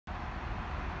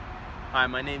Hi,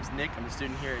 my name's Nick. I'm a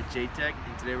student here at JTech,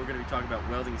 and today we're going to be talking about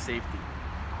welding safety.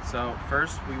 So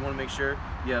first, we want to make sure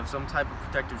you have some type of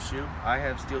protective shoe. I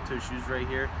have steel-toe shoes right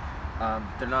here.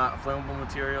 They're not a flammable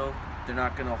material. They're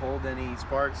not going to hold any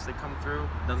sparks that come through.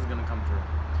 Nothing's going to come through.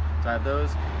 So I have those.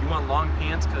 You want long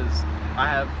pants because I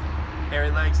have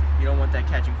hairy legs. You don't want that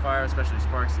catching fire, especially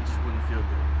sparks. It just wouldn't feel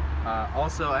good.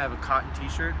 Also, I have a cotton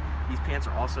t-shirt. These pants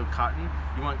are also cotton.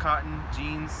 You want cotton,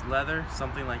 jeans, leather,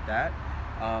 something like that.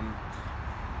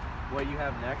 What you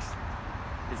have next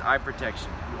is eye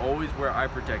protection. You always wear eye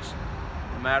protection,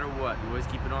 no matter what. You always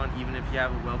keep it on, even if you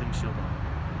have a welding shield on.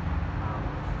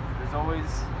 There's always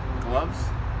gloves.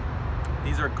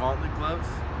 These are gauntlet gloves.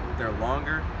 They're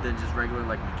longer than just regular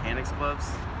like mechanics gloves.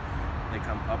 They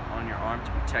come up on your arm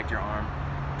to protect your arm,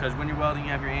 because when you're welding,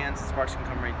 you have your hands. The sparks can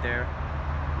come right there.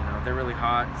 You know, they're really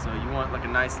hot, so you want like a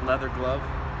nice leather glove,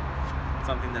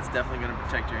 something that's definitely going to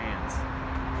protect your hands.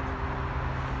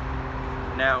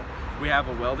 Now, we have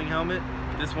a welding helmet.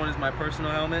 This one is my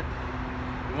personal helmet.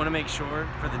 You want to make sure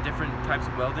for the different types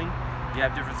of welding, you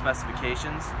have different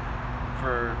specifications.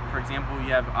 For example, you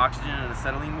have oxygen and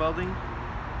acetylene welding.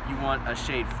 You want a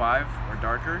shade 5 or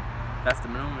darker. That's the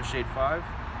minimum of shade 5.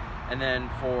 And then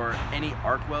for any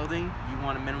arc welding, you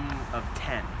want a minimum of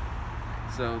 10.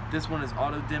 So this one is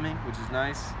auto dimming, which is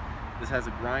nice. This has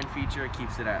a grind feature. It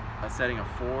keeps it at a setting of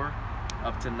 4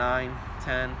 up to 9,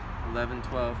 10, 11,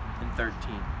 12, and 13.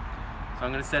 So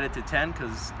I'm going to set it to 10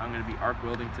 because I'm going to be arc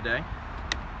welding today.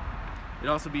 It'd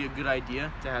also be a good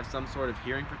idea to have some sort of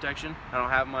hearing protection. I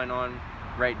don't have mine on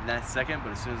right that second,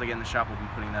 but as soon as I get in the shop, I'll be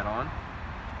putting that on.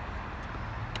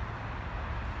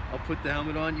 I'll put the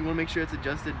helmet on. You want to make sure it's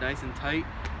adjusted nice and tight.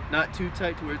 Not too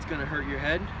tight to where it's going to hurt your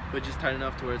head, but just tight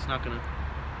enough to where it's not going to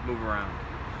move around.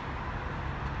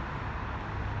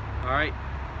 Alright,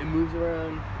 it moves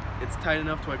around. It's tight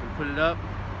enough to where I can put it up.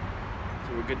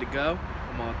 So we're good to go.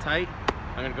 I'm all tight.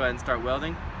 I'm going to go ahead and start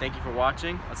welding. Thank you for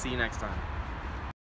watching. I'll see you next time.